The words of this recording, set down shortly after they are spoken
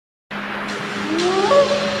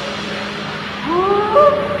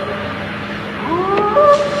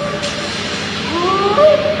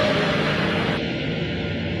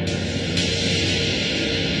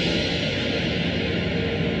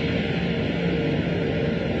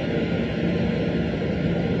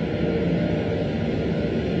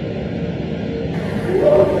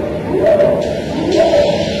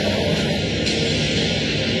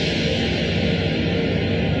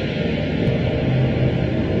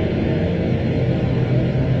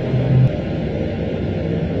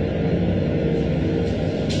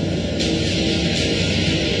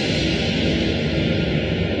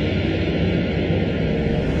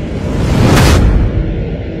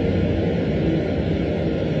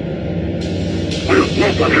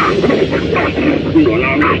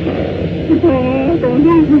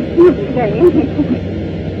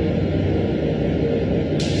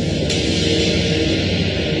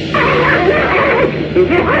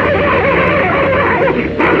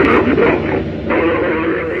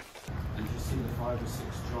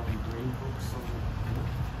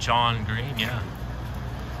John Green, yeah.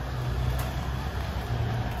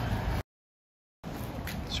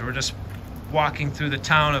 So we're just walking through the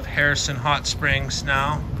town of Harrison Hot Springs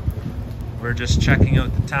now. We're just checking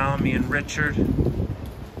out the town, me and Richard. And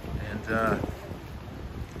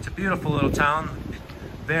it's a beautiful little town.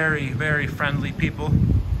 Very, very friendly people.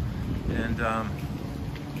 And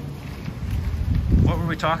what were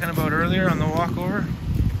we talking about earlier on the walk over?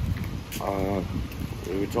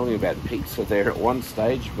 We were talking about pizza there at one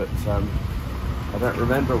stage, but I don't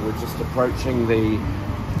remember. We're just approaching the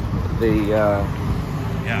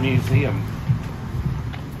museum.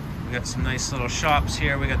 We got some nice little shops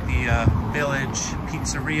here. We got the Village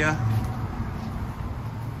Pizzeria.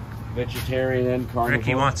 Vegetarian and carnivore.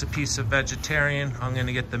 Ricky wants a piece of vegetarian. I'm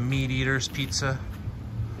gonna get the meat eater's pizza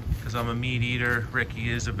because I'm a meat eater. Ricky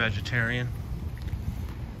is a vegetarian.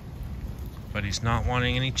 But he's not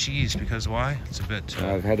wanting any cheese because why? It's a bit...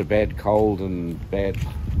 I've had a bad cold and bad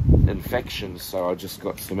infection, so I just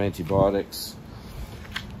got some antibiotics.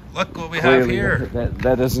 Look what we have here.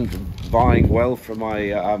 That isn't vying well for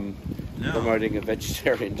my promoting a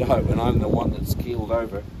vegetarian diet when I'm the one that's keeled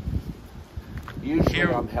over. Usually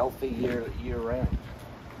I'm healthy year round.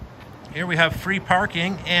 Here we have free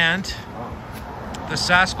parking and the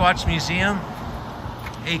Sasquatch Museum,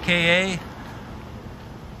 aka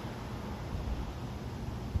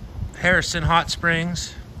Harrison Hot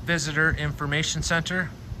Springs Visitor Information Center.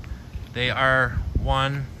 They are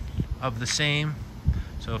one of the same.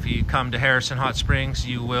 So if you come to Harrison Hot Springs,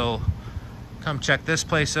 you will come check this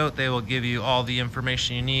place out. They will give you all the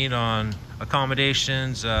information you need on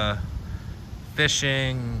accommodations,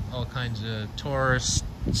 fishing, all kinds of tourists,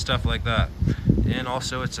 stuff like that. And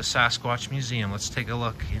also it's a Sasquatch Museum. Let's take a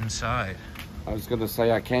look inside. I was going to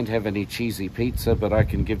say I can't have any cheesy pizza, but I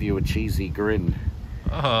can give you a cheesy grin.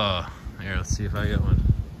 Oh, here, let's see if I get one.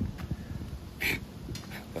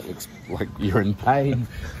 That looks like you're in pain.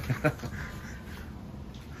 So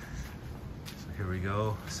here we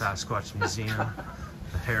go, Sasquatch Museum,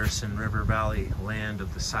 the Harrison River Valley, land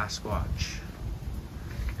of the Sasquatch,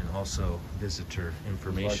 and also Visitor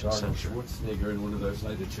Information like Center. Schwarzenegger in one of those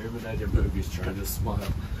later Terminator movies trying to smile.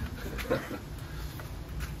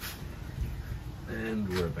 And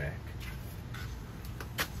we're back.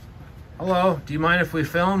 Hello, do you mind if we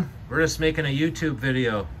film? We're just making a YouTube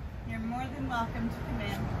video. You're more than welcome to come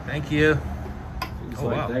in. Thank you. It's Oh,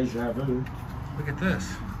 like wow. deja vu. Look at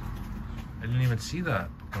this. I didn't even see that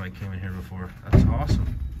when I came in here before. That's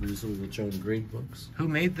awesome. These are the John Green books. Who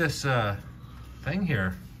made this thing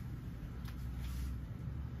here?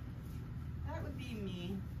 That would be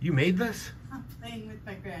me. You made this? Playing with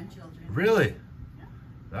my grandchildren. Really? Yeah.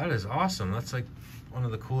 That is awesome. That's like one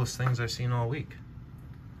of the coolest things I've seen all week.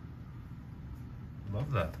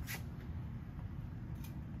 Love that.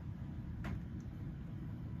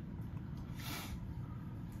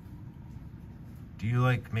 Do you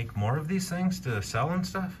like make more of these things to sell and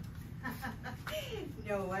stuff?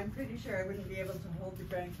 No, I'm pretty sure I wouldn't be able to hold the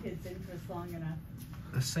grandkids' interest long enough.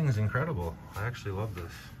 This thing is incredible. I actually love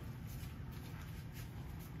this.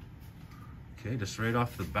 Okay, just right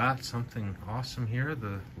off the bat, something awesome here.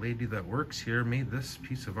 The lady that works here made this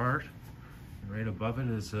piece of art. And right above it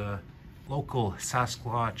is a local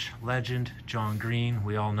Sasquatch legend, John Green.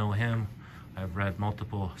 We all know him. I've read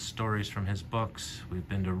multiple stories from his books. We've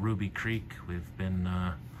been to Ruby Creek. We've been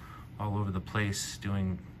all over the place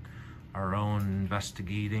doing our own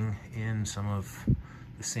investigating in some of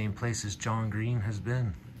the same places John Green has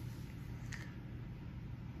been.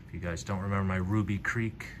 If you guys don't remember my Ruby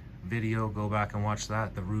Creek video, go back and watch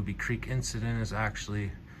that. The Ruby Creek incident is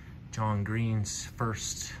actually John Green's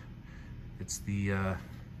first, it's the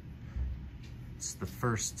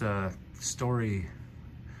first story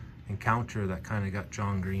encounter that kind of got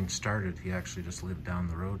John Green started. He actually just lived down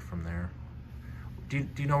the road from there. Do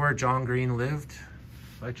you know where John Green lived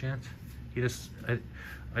by chance? He just,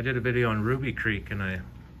 I did a video on Ruby Creek and I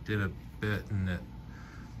did a bit and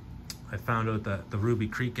I found out that the Ruby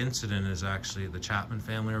Creek incident is actually the Chapman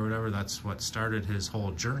family or whatever. That's what started his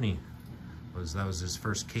whole journey. That was his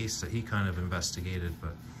first case that he kind of investigated,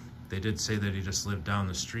 but they did say that he just lived down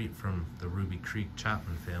the street from the Ruby Creek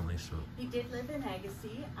Chapman family. So He did live in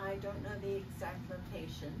Agassiz. I don't know the exact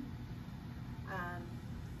location.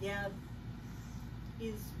 Yeah,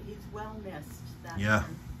 he's well missed. That yeah,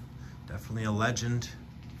 man. definitely a legend.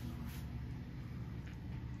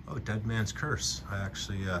 Oh, Dead Man's Curse. I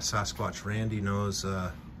actually, Sasquatch Randy knows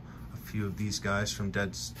a few of these guys from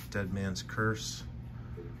Dead Man's Curse.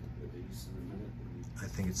 I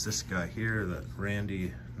think it's this guy here that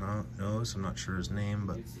Randy knows. I'm not sure his name,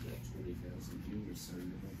 but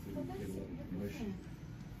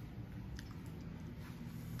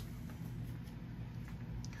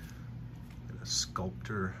a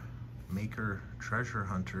sculptor, maker, treasure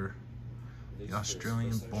hunter. The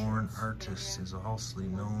Australian-born artist is also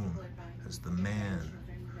known as the man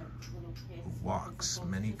who walks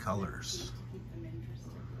many colors.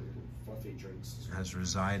 Has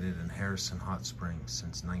resided in Harrison Hot Springs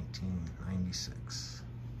since 1996.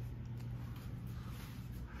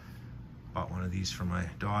 Bought one of these for my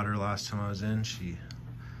daughter last time I was in. She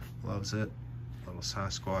loves it. Little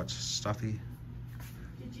Sasquatch stuffy.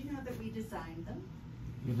 Did you know that we designed them?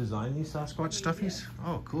 You designed these Sasquatch stuffies?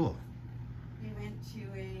 Oh, cool. We went to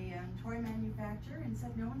a toy manufacturer and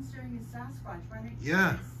said, no one's doing a Sasquatch. Why don't you do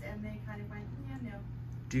Yeah. this? And they kind of went, yeah, no.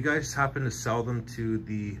 Do you guys happen to sell them to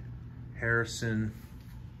the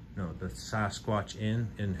the Sasquatch Inn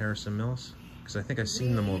in Harrison Mills? Because I think I've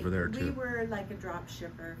seen them over there too. We were like a drop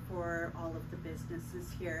shipper for all of the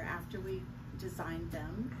businesses here. After we designed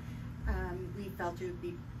them, we felt it would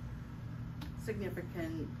be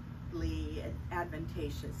significantly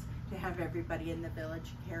advantageous to have everybody in the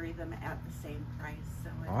village carry them at the same price.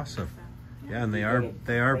 So awesome. Yeah. Yeah, and they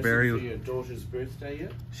are very. For your daughter's birthday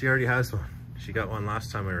yet? She already has one. She got one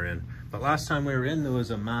last time we were in. But last time we were in, there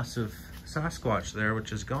was a massive Sasquatch there,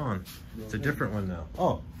 which is gone. It's a different one now.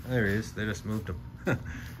 Oh, there he is. They just moved him.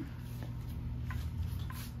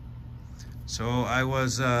 So I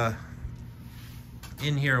was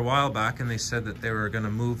in here a while back, and they said that they were going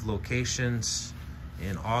to move locations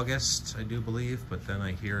in August, I do believe, but then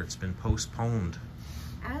I hear it's been postponed.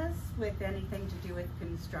 As with anything to do with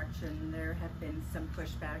construction, there have been some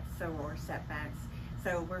pushbacks or setbacks.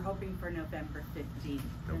 So we're hoping for November 15th.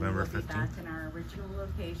 November 15th? And we'll be back in our original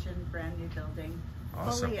location, brand new building,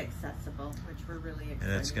 Awesome. fully accessible, which we're really excited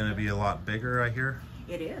And it's going to about. be a lot bigger, I hear.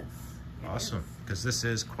 It is. It Awesome, is. because this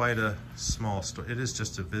is quite a small store. It is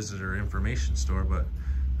just a visitor information store, but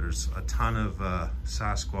there's a ton of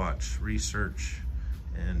Sasquatch research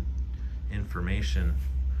and information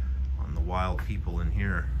on the wild people in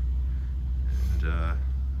here. And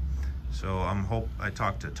so I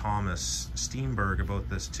talked to Thomas Steenburg about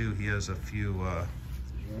this too. He has a few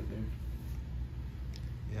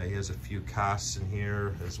he has a few casts in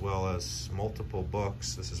here, as well as multiple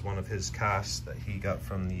books. This is one of his casts that he got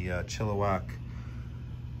from the Chilliwack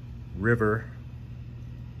River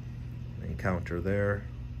encounter there.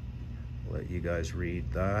 I'll let you guys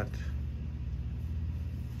read that.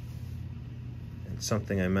 And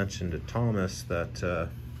something I mentioned to Thomas, that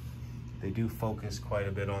they do focus quite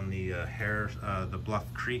a bit on the the Bluff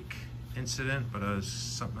Creek incident, but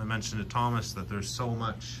something I mentioned to Thomas, that there's so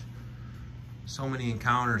many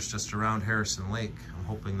encounters just around Harrison Lake. I'm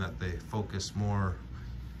hoping that they focus more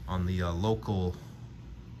on the local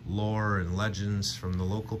lore and legends from the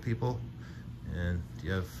local people. And do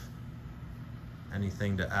you have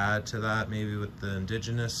anything to add to that, maybe with the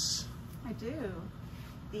indigenous? I do.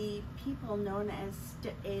 The people known as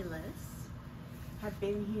Sasquets have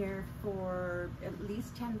been here for at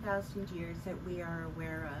least 10,000 years that we are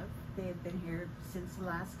aware of. They have been here since the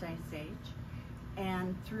last ice age.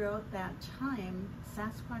 And throughout that time,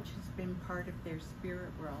 Sasquatch has been part of their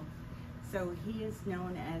spirit world. So he is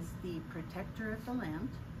known as the protector of the land.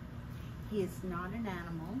 He is not an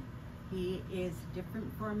animal. He is a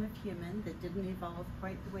different form of human that didn't evolve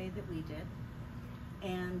quite the way that we did.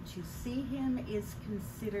 And to see him is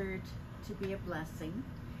considered to be a blessing.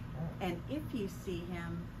 And if you see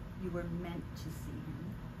him, you were meant to see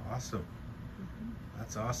him. Awesome.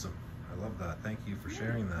 That's awesome. I love that. Thank you for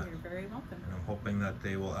sharing that. You're very welcome. And I'm hoping that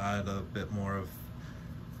they will add a bit more of,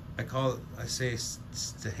 I say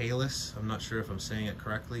Sta'halis. I'm not sure if I'm saying it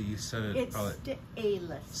correctly. You said it It's probably.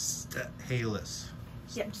 Sta'halis. Sta'halis.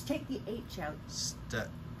 Yeah, just take the H out.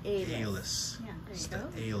 Sta'halis. Yeah, there you go.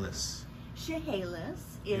 Sta'halis.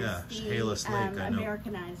 Chehalis is Chehalis the Lake, I know.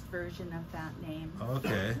 Americanized version of that name.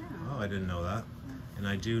 Okay. Yeah. Oh, I didn't know that. And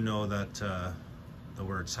I do know that the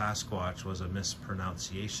word Sasquatch was a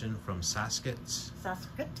mispronunciation from Sasq'ets.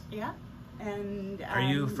 Sasquatch, yeah. And Are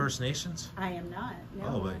you First Nations? I am not. No.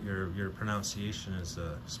 Oh, but your pronunciation is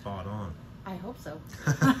spot on. I hope so.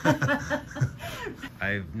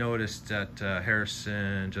 I've noticed at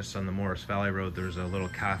Harrison, just on the Morris Valley Road, there's a little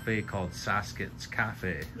cafe called Sasquatch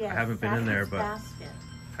Cafe. Yes, I haven't been in there, but Basket.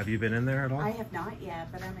 have you been in there at all? I have not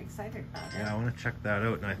yet, but I'm excited about it. Yeah, I want to check that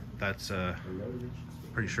out. And that's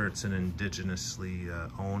Pretty sure it's an indigenously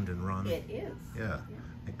owned and run. It is. Yeah.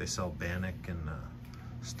 I think they sell bannock and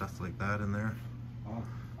stuff like that in there.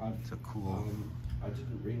 It's a cool I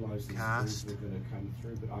didn't realize these cast. things were going to come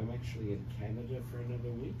through, but I'm actually in Canada for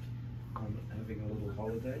another week. I'm having a little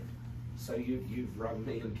holiday. So you've run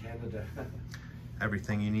me in Canada.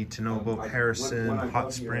 Everything you need to know about Harrison when I Hot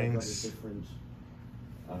got here, Springs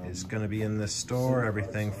I got a different, is going to be in this store.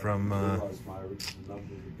 Everything from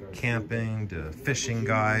camping to fishing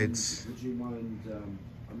guides Would you mind,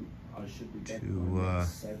 I should be back to by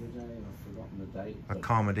Saturday. I've forgotten the date.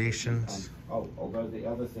 accommodations. Although the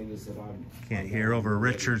other thing is that Can't hear over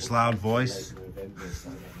Richard's loud voice. November, so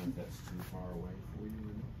I don't know if that's too far away for you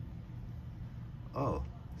or not. Oh,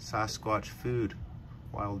 Sasquatch food,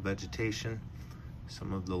 wild vegetation,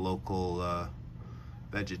 some of the local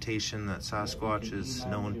vegetation that Sasquatch is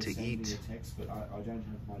known to eat. Text, but I don't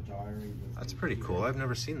have my diary with That's me pretty here. cool. I've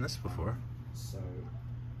never seen this before.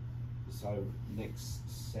 So next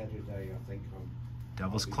Saturday, I think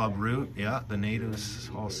Devil's Club root, yeah, the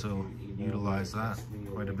natives also utilize that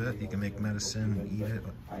quite a bit. You can make medicine and eat it.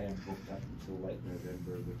 I am booked up until late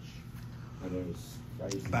November, which I know is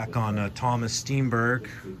crazy. Back on Thomas Steenburg,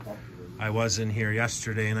 I was in here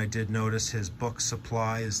yesterday and I did notice his book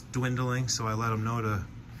supply is dwindling, so I let him know to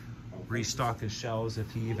restock his shelves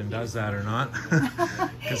if he even does that or not.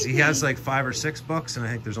 Because he has like 5 or 6 books and I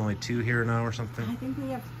think there's only 2 here now or something. I think we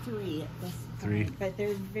have 3 at this time, 3. but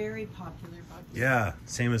they're very popular books. Yeah,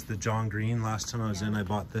 same as the John Green. Last time I was in, I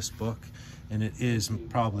bought this book, and it is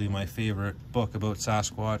probably my favorite book about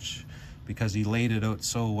Sasquatch because he laid it out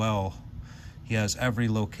so well. He has every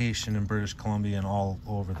location in British Columbia and all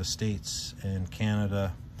over the States and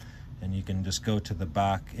Canada, and you can just go to the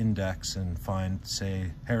back index and find,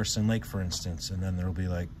 say, Harrison Lake, for instance, and then there'll be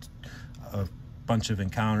like a bunch of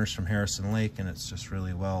encounters from Harrison Lake, and it's just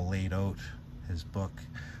really well laid out, his book.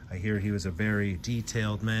 I hear he was a very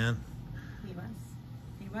detailed man. He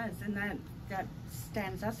was, and that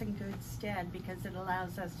stands us in good stead because it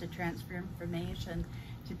allows us to transfer information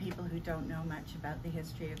to people who don't know much about the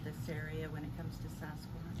history of this area when it comes to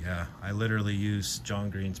Sasquatch. Yeah, I literally use John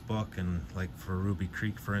Green's book, and like for Ruby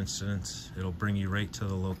Creek, for instance, it'll bring you right to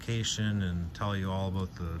the location and tell you all about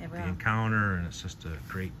the encounter, and it's just a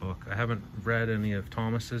great book. I haven't read any of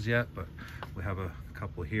Thomas's yet, but we have a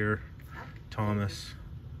couple here. Thomas.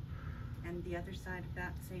 And the other side of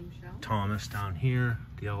that same shelf. Thomas down here,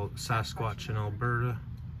 the old Sasquatch in Alberta.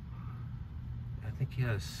 I think he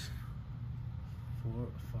has 4,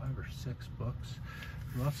 5 or 6 books.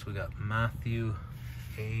 Who else we got? Matthew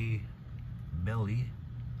A. Billy.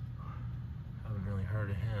 Haven't really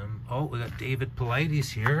heard of him. Oh, we got David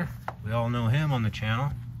Polites here. We all know him on the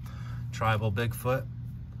channel. Tribal Bigfoot.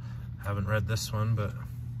 Haven't read this one, but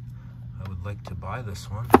I would like to buy this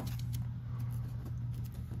one.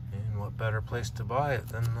 And what better place to buy it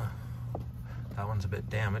than that one's a bit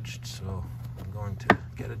damaged, so I'm going to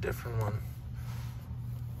get a different one.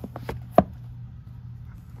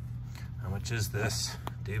 How much is this?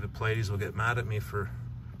 David Polites will get mad at me for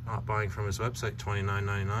not buying from his website.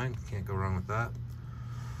 $29.99. Can't go wrong with that.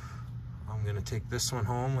 I'm gonna take this one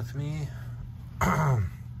home with me.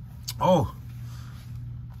 Oh,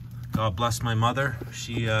 God bless my mother.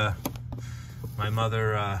 My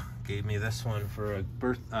mother gave me this one for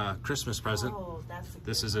a Christmas present. Oh, that's a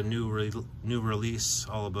This is a new release,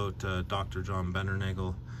 all about Dr. John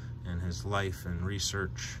Bennernagel and his life and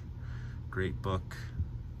research. Great book.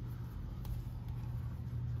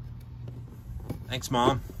 Thanks,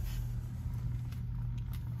 Mom.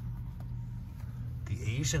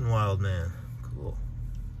 The Asian Wild Man. Cool.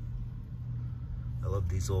 I love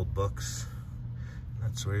these old books.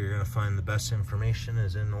 That's where you're going to find the best information,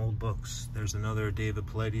 is in old books. There's another David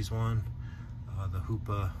Polites one, the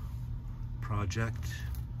Hoopa Project.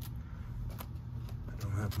 I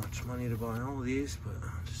don't have much money to buy all of these, but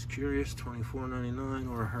I'm just curious. $24.99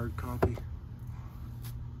 or a hard copy.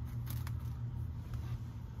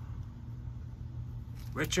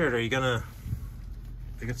 Richard, are you gonna...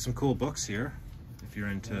 I got some cool books here, if you're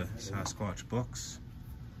into Sasquatch books.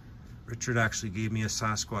 Richard actually gave me a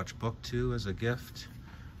Sasquatch book too as a gift.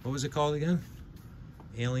 What was it called again?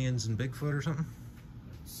 Aliens and Bigfoot or something?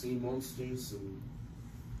 Sea monsters, and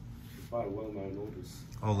it's by a well-known artist.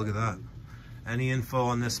 Oh, look at that. Any info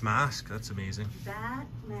on this mask? That's amazing. That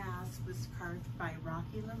mask was carved by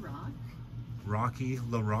Rocky LaRock. Rocky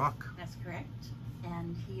LaRock? That's correct.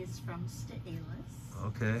 And he is from Steenburg.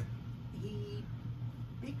 Okay.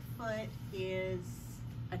 Bigfoot is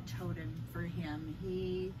a totem for him.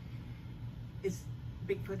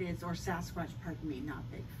 Bigfoot is, or Sasquatch, pardon me, not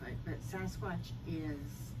Bigfoot, but Sasquatch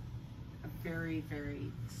is a very,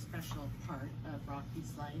 very special part of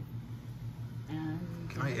Rocky's life. And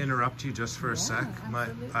can I interrupt you just for a sec?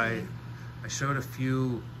 I showed a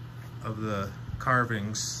few of the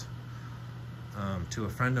carvings to a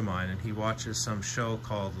friend of mine, and he watches some show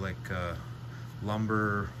called like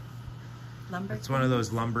Lumber. It's one of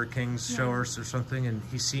those Lumber Kings shows or something, and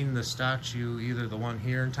he's seen the statue, either the one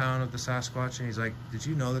here in town of the Sasquatch, and he's like, did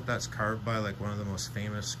you know that that's carved by like one of the most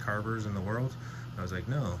famous carvers in the world? And I was like,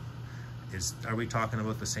 no. Are we talking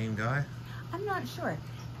about the same guy? I'm not sure.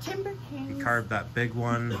 Timber Kings. He carved that big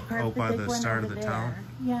one out by the start of the town.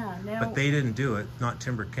 Yeah, no. But they didn't do it, not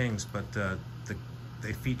Timber Kings, but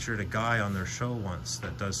they featured a guy on their show once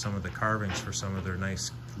that does some of the carvings for some of their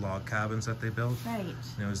nice log cabins that they build. Right.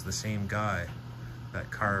 And it was the same guy that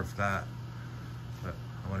carved that. But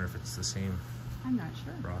I wonder if it's the same I'm not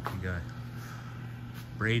sure. Rocky guy.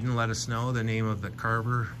 Braden, let us know the name of the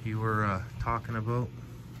carver you were talking about.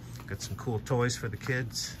 Got some cool toys for the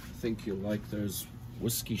kids. I think you'll like those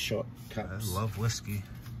whiskey shot cups. I love whiskey.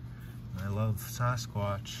 I love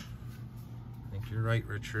Sasquatch. I think you're right,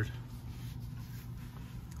 Richard.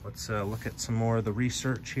 Let's look at some more of the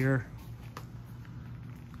research here.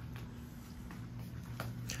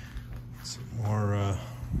 Some more.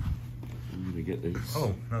 I'm gonna get these.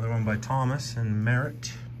 Oh, another one by Thomas and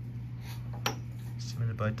Merritt.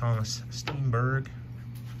 Submitted by Thomas Steenburg.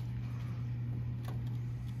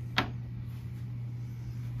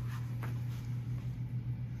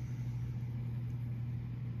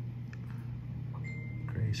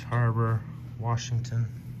 Grace Harbor, Washington.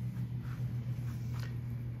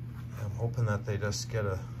 I'm hoping that they just get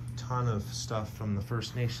a ton of stuff from the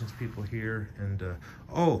First Nations people here. And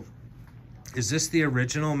oh, is this the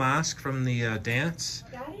original mask from the dance?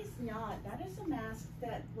 That is not. That is a mask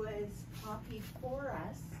that was copied for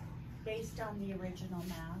us based on the original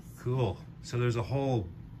mask. Cool. So there's a whole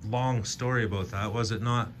long story about that. Was it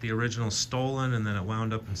not the original stolen and then it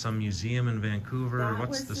wound up in some museum in Vancouver?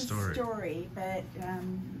 What's the story? That was the story, but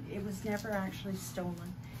it was never actually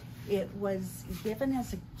stolen. It was given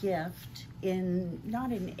as a gift,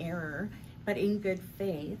 not in error, but in good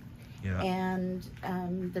faith. Yeah. And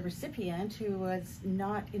the recipient, who was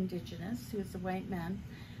not Indigenous, who was a white man,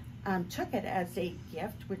 took it as a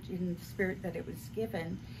gift, which in the spirit that it was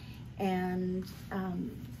given, and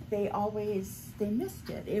they missed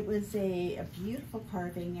it. It was a beautiful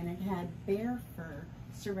carving, and it had bear fur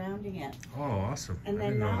surrounding it. Oh, awesome. And I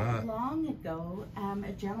then didn't know not that. long ago,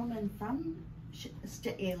 a gentleman from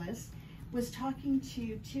Sasquets was talking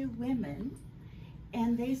to two women,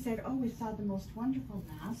 and they said, oh, we saw the most wonderful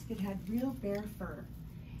mask. It had real bear fur.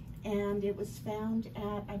 And it was found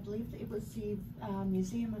at, I believe it was the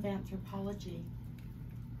Museum of Anthropology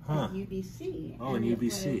at UBC. Oh, in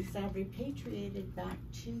UBC. It was repatriated back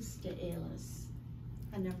to Sasquets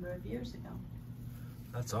a number of years ago.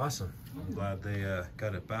 That's awesome. I'm glad they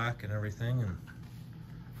got it back and everything. And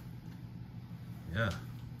yeah,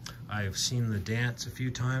 I've seen the dance a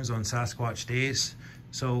few times on Sasquatch Days.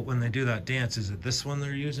 So when they do that dance, is it this one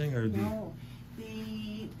they're using or No,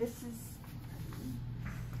 this is.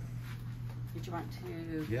 Did you want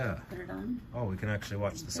to put it on? Oh, we can actually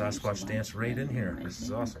watch the Sasquatch dance right in here. This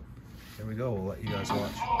is awesome. Here we go. We'll let you guys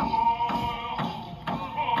watch.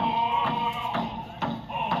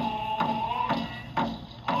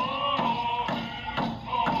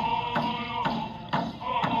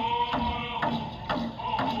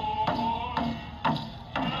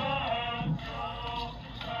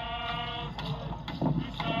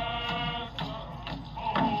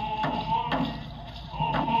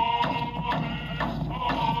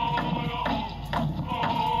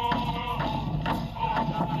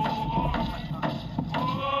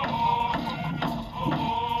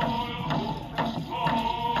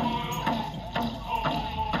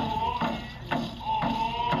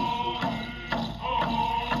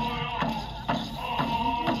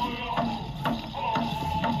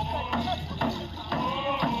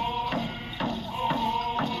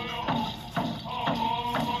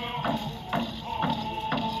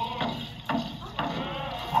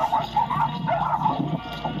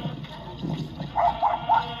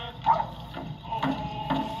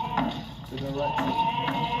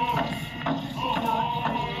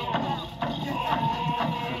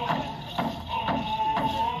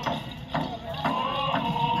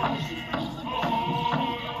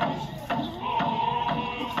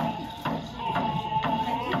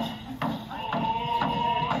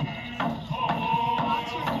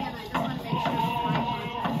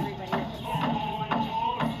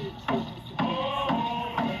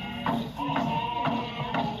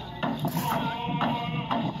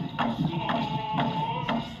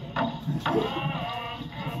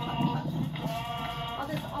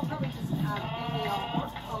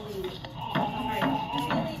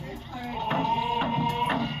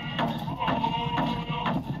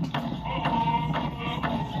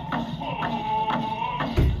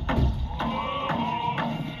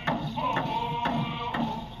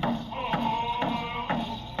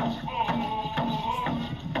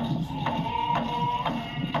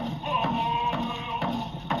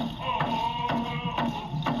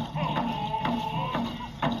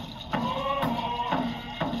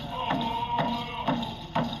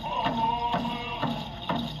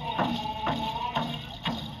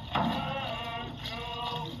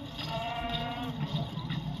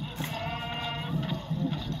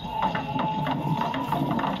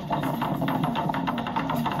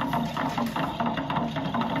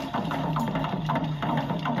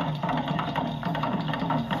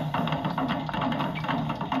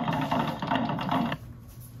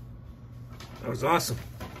 was awesome.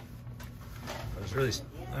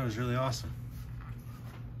 That was really awesome.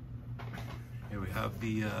 Here we have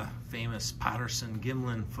the famous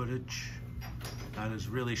Patterson-Gimlin footage. That is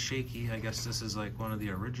really shaky. I guess this is like one of the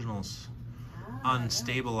originals,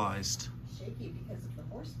 unstabilized. Shaky because of the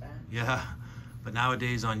horseback. Yeah, but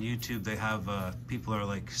nowadays on YouTube they have people are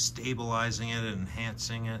like stabilizing it and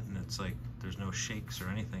enhancing it, and it's like there's no shakes or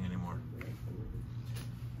anything anymore.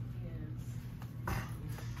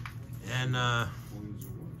 And I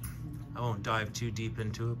won't dive too deep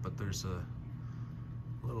into it, but there's a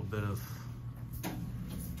little bit of,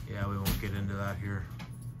 yeah, we won't get into that here,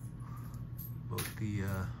 about the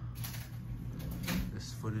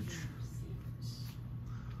this footage.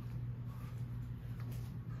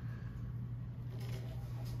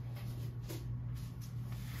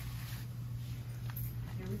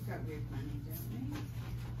 Here we've got weird money,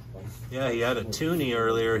 don't we? Yeah, he had a toonie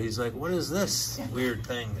earlier. He's like, what is this weird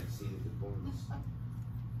thing?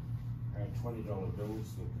 $20 bills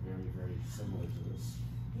look very, very similar to this.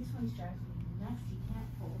 These ones drive me nuts. You can't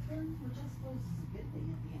hold them, which I suppose is a good thing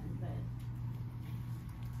at the end, but...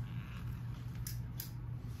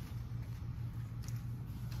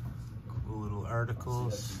 Cool little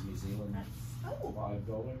articles. New Zealand, oh,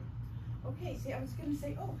 $5. okay. See, I was going to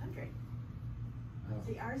say, 100.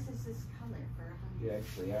 See, ours is this color for 100. Yeah,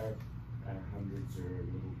 actually, our hundreds are a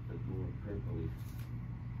little bit more purpley.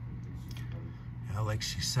 Yeah, like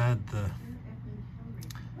she said, the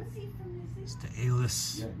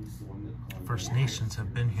Steenburg First Nations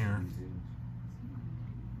have been here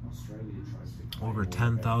over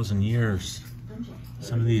 10,000 years.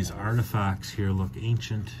 Some of these artifacts here look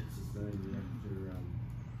ancient.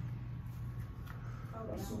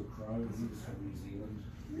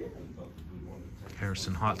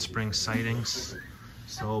 Harrison Hot Springs sightings.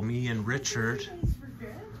 So me and Richard,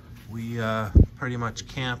 we pretty much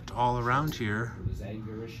camped all around here.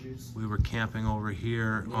 We were camping over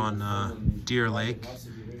here on Deer Lake,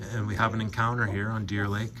 and we have an encounter here on Deer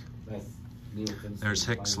Lake. There's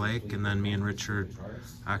Hicks Lake, and then me and Richard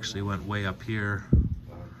actually went way up here.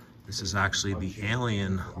 This is actually the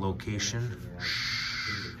alien location,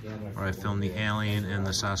 where I filmed the alien and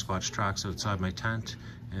the Sasquatch tracks outside my tent,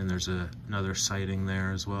 and there's another sighting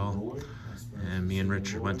there as well. And me and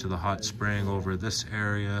Richard went to the hot spring over this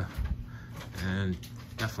area, and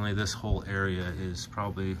definitely this whole area is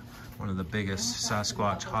probably one of the biggest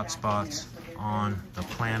Sasquatch hotspots on the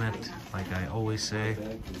planet, like I always say.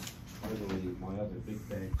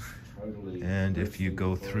 And if you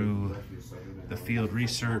go through the field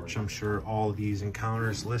research, I'm sure all these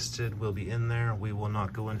encounters listed will be in there. We will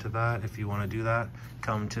not go into that. If you want to do that,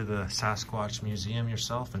 come to the Sasquatch Museum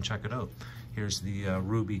yourself and check it out. Here's the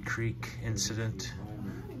Ruby Creek incident.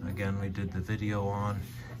 Again, we did the video on.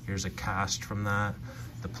 Here's a cast from that.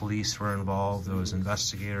 The police were involved. There was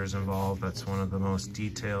investigators involved. That's one of the most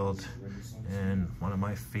detailed and one of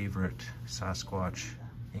my favorite Sasquatch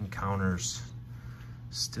encounters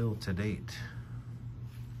still to date.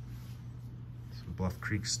 Some Bluff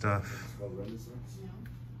Creek stuff.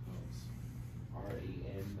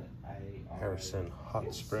 Harrison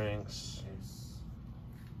Hot Springs.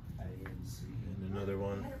 And another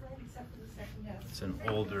one. It's an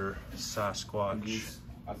older Sasquatch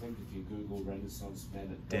I think if you Google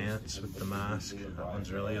RenaissanceMan, dance with the mask. That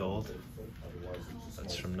one's really old.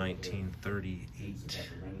 That's from 1938.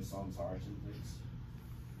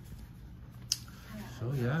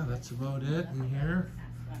 So yeah, that's about it in here.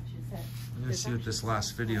 I'm gonna see what this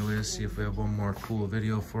last video is, see if we have one more cool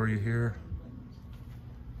video for you here.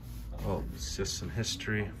 Oh, it's just some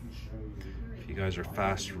history. If you guys are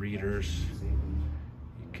fast readers,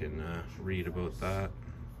 you can read about that.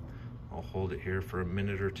 I'll hold it here for a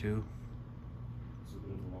minute or two. It's a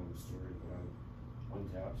bit of a long story, but I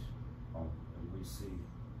went out and we see,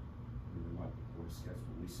 there might be Boy Scouts,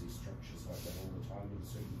 but we see structures like that all the time in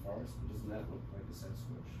certain forests. But doesn't that look like a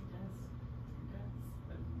Sasquatch? It does. It does.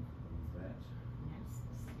 And that. Yes.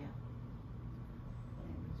 Yeah.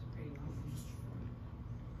 It's pretty awesome.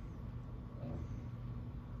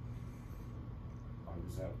 I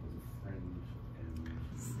was out with a friend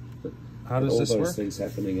and how does this work? All those things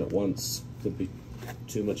happening at once could be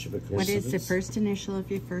too much of a coincidence. What is the first initial of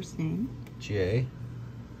your first name? J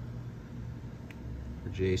for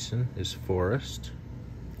Jason is Forrest.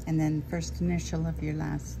 And then first initial of your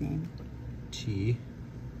last name? T.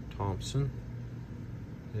 Thompson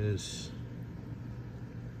is,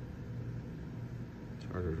 it's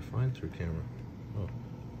harder to find through camera. Oh,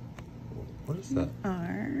 what is that?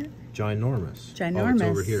 R. Ginormous. Ginormous. Oh, it's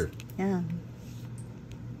over here. Yeah.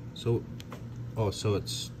 So, oh, so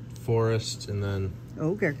it's Forrest and then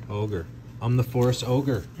Ogre. Ogre. I'm the forest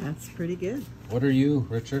ogre. That's pretty good. What are you,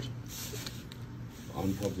 Richard?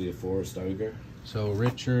 I'm probably a forest ogre. So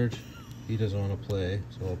Richard, he doesn't want to play,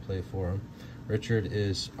 so I'll play for him. Richard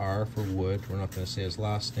is R for wood. We're not going to say his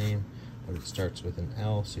last name, but it starts with an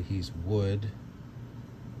L, so he's wood.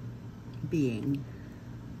 Being.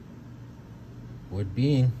 Wood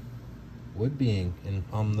being. Wood being. And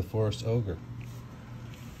I'm the forest ogre.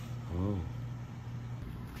 Oh.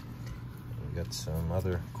 We got some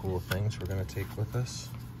other cool things we're going to take with us.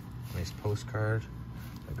 Nice postcard.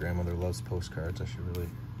 My grandmother loves postcards. I should really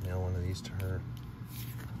mail one of these to her.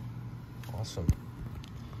 Awesome.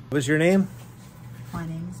 What was your name? My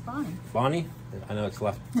name is Bonnie. Bonnie? I know it's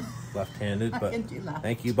left-handed, but can do left.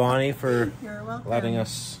 thank you, Bonnie, for You're welcome. letting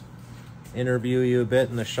us interview you a bit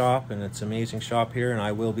in the shop, and it's an amazing shop here, and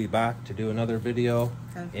I will be back to do another video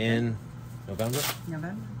in November.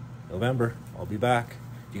 November. I'll be back.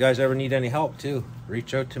 If you guys ever need any help too,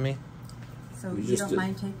 reach out to me. So you don't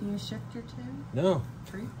mind taking a shift or two? No.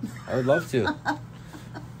 3? I would love to.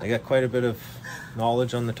 I got quite a bit of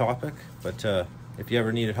knowledge on the topic, but if you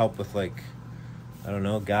ever needed help with, like, I don't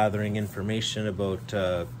know, gathering information about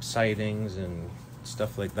sightings and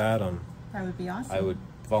stuff like that, that would be awesome. I would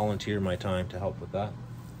volunteer my time to help with that.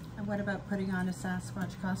 And what about putting on a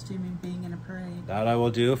Sasquatch costume and being in a parade? That I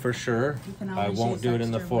will do for sure. You can I always won't use do it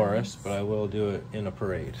in the extra forest, words. but I will do it in a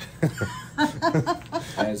parade.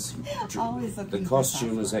 As Always the looking for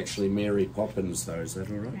costume is Sasquatch. actually Mary Poppins, though. Is that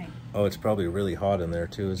all right? Right. Oh, it's probably really hot in there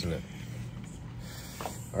too, isn't it?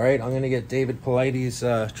 All right, I'm going to get David Polite's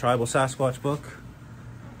Tribal Sasquatch book.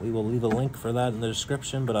 We will leave a link for that in the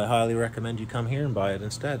description, but I highly recommend you come here and buy it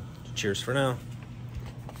instead. Cheers for now.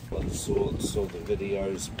 Well, saw the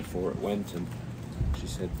videos before it went, and she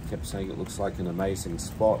kept saying it looks like an amazing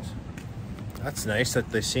spot. That's nice that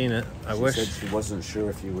they've seen it. I She wish. said she wasn't sure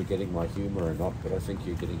if you were getting my humor or not, but I think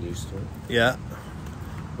you're getting used to it. Yeah.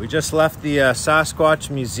 We just left the Sasquatch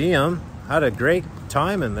Museum. Had a great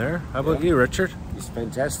time in there. How about you, Richard? It's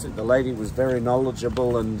fantastic. The lady was very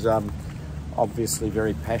knowledgeable and obviously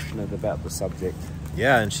very passionate about the subject.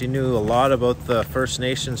 Yeah, and she knew a lot about the First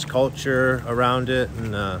Nations culture around it,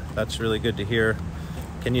 and that's really good to hear.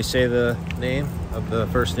 Can you say the name of the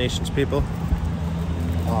First Nations people?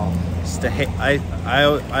 Oh,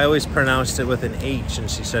 I always pronounced it with an H, and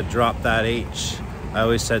she said drop that H. I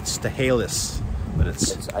always said Stahalis, but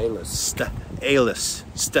it's Alis. Stahalis.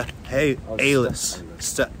 Stahalis.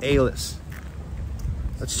 Stahalis.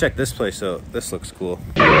 Let's check this place out. This looks cool.